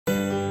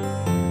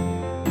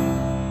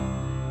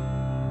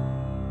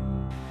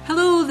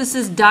this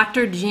is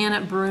Dr.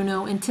 Janet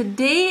Bruno, and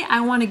today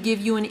I want to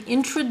give you an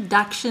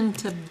introduction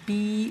to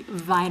B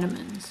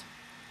vitamins.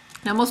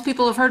 Now, most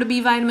people have heard of B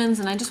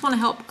vitamins, and I just want to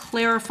help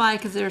clarify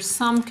because there's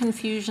some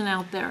confusion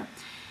out there.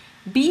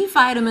 B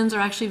vitamins are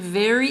actually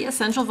very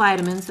essential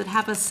vitamins that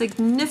have a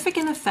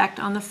significant effect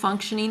on the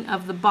functioning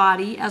of the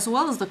body as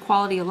well as the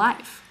quality of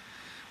life.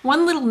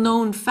 One little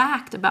known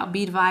fact about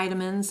B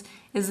vitamins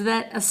is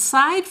that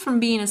aside from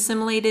being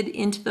assimilated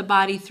into the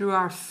body through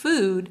our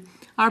food,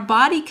 our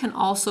body can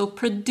also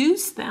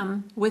produce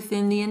them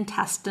within the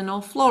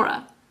intestinal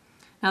flora.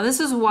 Now, this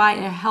is why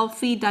a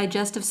healthy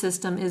digestive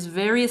system is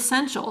very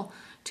essential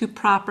to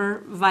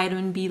proper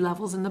vitamin B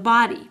levels in the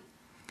body.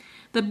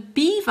 The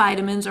B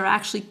vitamins are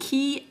actually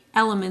key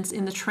elements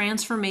in the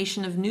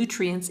transformation of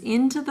nutrients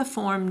into the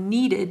form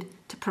needed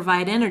to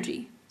provide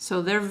energy.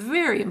 So they're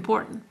very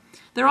important.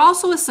 They're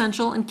also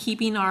essential in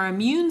keeping our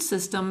immune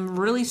system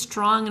really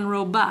strong and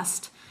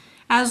robust,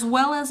 as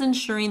well as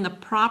ensuring the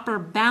proper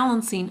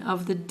balancing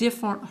of the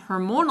different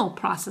hormonal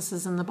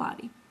processes in the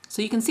body.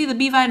 So you can see the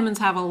B vitamins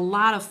have a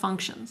lot of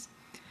functions.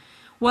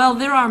 Well,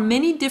 there are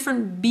many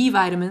different B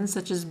vitamins,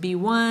 such as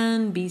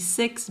B1,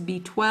 B6,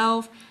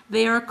 B12.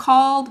 They are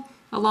called,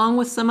 along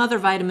with some other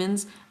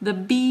vitamins, the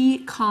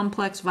B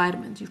complex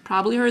vitamins. You've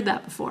probably heard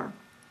that before.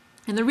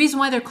 And the reason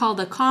why they're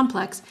called a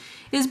complex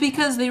is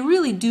because they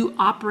really do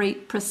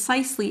operate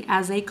precisely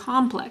as a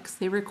complex.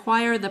 They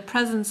require the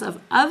presence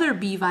of other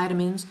B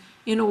vitamins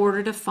in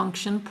order to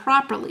function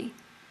properly.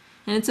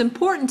 And it's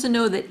important to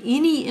know that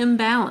any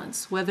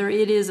imbalance, whether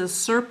it is a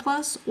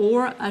surplus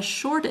or a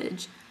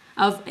shortage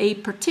of a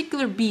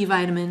particular B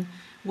vitamin,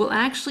 will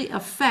actually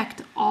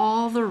affect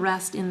all the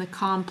rest in the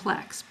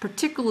complex,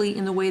 particularly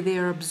in the way they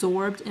are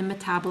absorbed and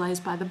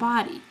metabolized by the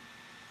body.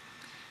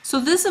 So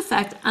this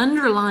effect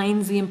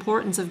underlines the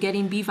importance of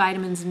getting B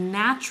vitamins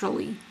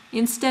naturally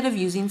instead of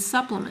using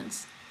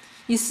supplements.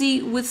 You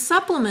see, with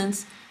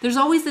supplements, there's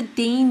always the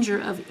danger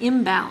of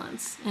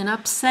imbalance and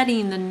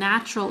upsetting the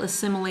natural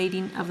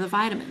assimilating of the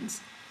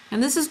vitamins.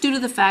 And this is due to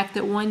the fact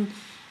that one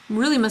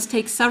really must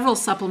take several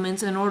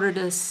supplements in order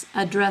to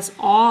address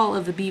all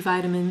of the B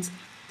vitamins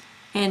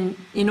and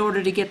in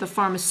order to get the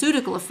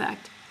pharmaceutical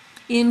effect,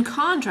 in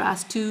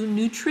contrast to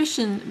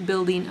nutrition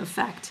building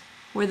effect,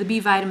 where the B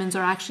vitamins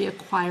are actually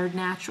acquired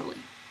naturally.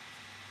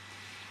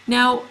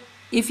 Now,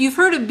 if you've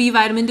heard of B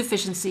vitamin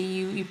deficiency,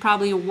 you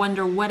probably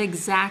wonder what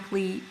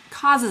exactly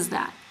causes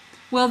that.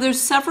 Well,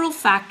 there's several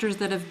factors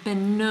that have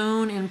been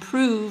known and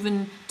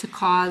proven to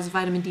cause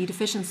vitamin D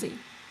deficiency.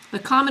 The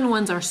common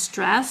ones are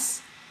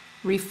stress,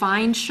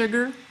 refined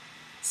sugar,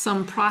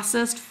 some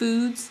processed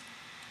foods,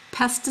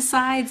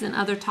 pesticides and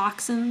other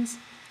toxins,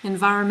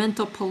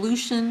 environmental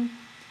pollution,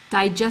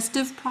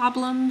 digestive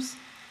problems,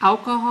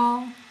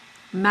 alcohol,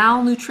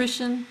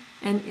 malnutrition,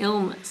 and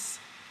illness.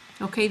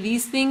 Okay,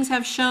 these things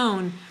have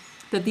shown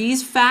that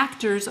these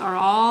factors are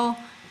all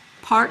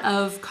part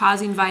of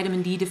causing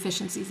vitamin D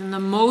deficiencies. And the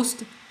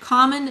most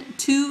common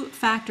two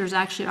factors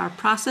actually are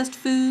processed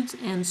foods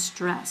and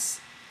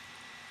stress.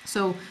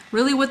 So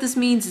really what this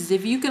means is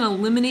if you can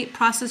eliminate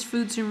processed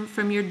foods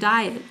from your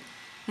diet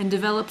and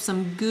develop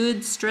some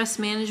good stress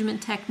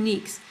management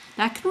techniques,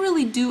 that can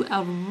really do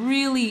a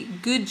really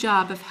good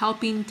job of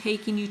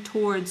taking you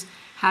towards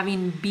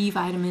having B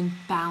vitamin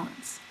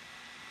balance.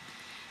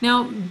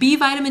 Now, B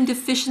vitamin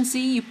deficiency,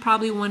 you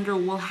probably wonder,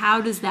 well,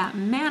 how does that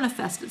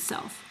manifest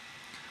itself?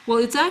 Well,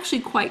 it's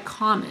actually quite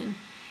common,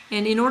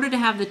 and in order to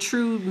have the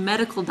true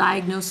medical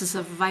diagnosis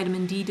of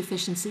vitamin B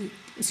deficiency,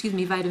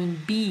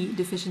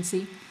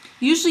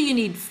 usually you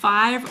need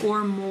 5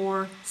 or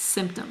more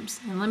symptoms.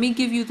 And let me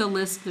give you the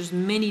list. There's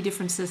many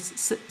different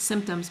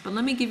symptoms, but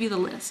let me give you the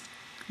list.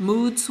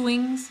 Mood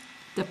swings,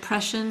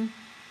 depression,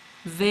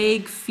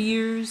 vague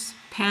fears,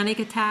 panic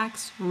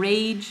attacks,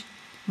 rage,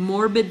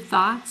 morbid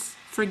thoughts,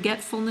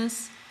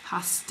 forgetfulness,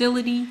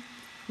 hostility,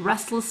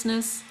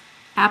 restlessness,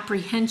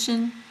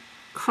 apprehension,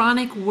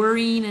 chronic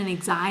worrying and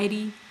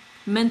anxiety,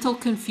 mental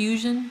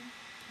confusion,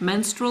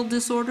 menstrual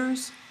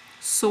disorders,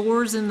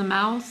 sores in the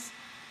mouth,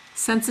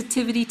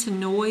 sensitivity to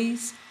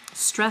noise,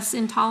 stress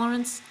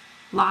intolerance,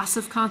 loss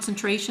of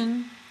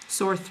concentration,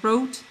 sore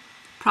throat,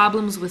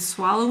 problems with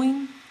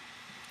swallowing,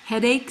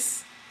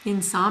 headaches,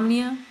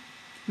 insomnia,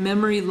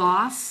 memory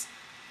loss,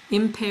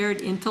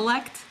 impaired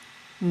intellect,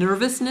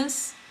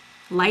 nervousness,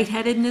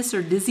 lightheadedness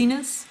or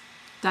dizziness,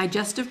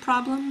 digestive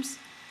problems,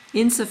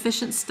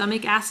 insufficient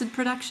stomach acid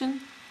production,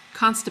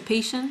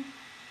 constipation,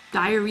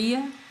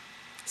 diarrhea,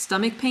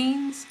 stomach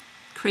pains,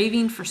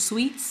 craving for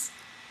sweets,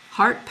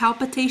 heart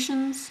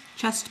palpitations,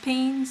 chest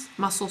pains,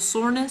 muscle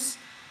soreness,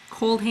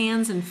 cold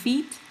hands and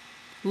feet,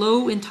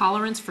 low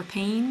intolerance for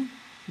pain,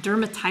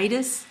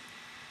 dermatitis,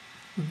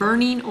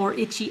 burning or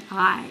itchy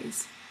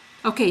eyes.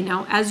 Okay,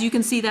 now as you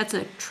can see, that's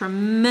a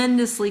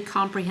tremendously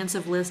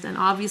comprehensive list, and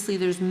obviously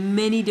there's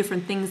many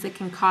different things that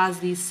can cause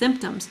these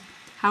symptoms.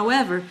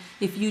 However,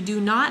 if you do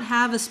not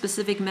have a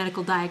specific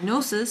medical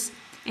diagnosis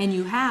and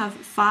you have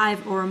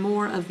 5 or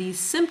more of these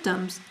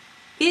symptoms,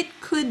 it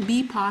could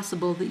be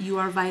possible that you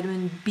are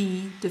vitamin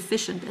B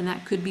deficient, and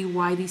that could be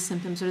why these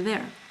symptoms are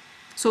there.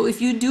 So if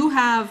you do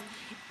have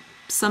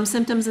some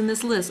symptoms in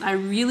this list, I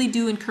really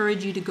do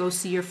encourage you to go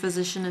see your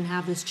physician and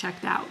have this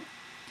checked out,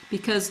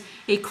 because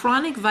a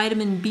chronic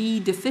vitamin B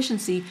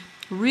deficiency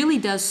really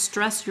does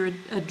stress your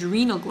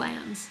adrenal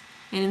glands.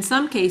 And in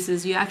some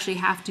cases, you actually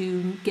have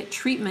to get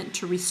treatment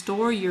to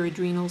restore your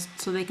adrenals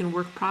so they can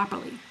work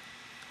properly.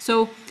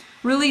 So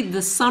really,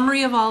 the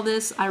summary of all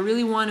this, I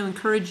really want to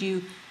encourage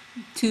you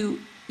to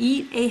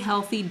eat a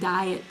healthy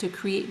diet to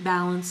create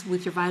balance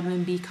with your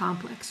vitamin B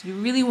complex. You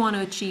really want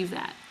to achieve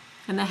that.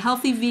 And the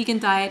healthy vegan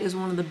diet is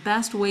one of the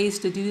best ways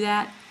to do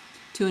that,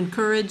 to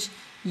encourage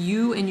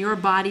you and your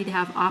body to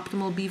have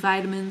optimal B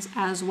vitamins,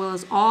 as well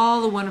as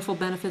all the wonderful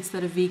benefits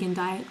that a vegan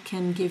diet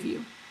can give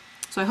you.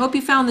 So I hope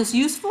you found this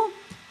useful.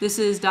 This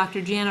is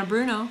Dr. Gianna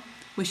Bruno,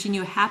 wishing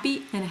you a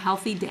happy and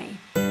healthy day.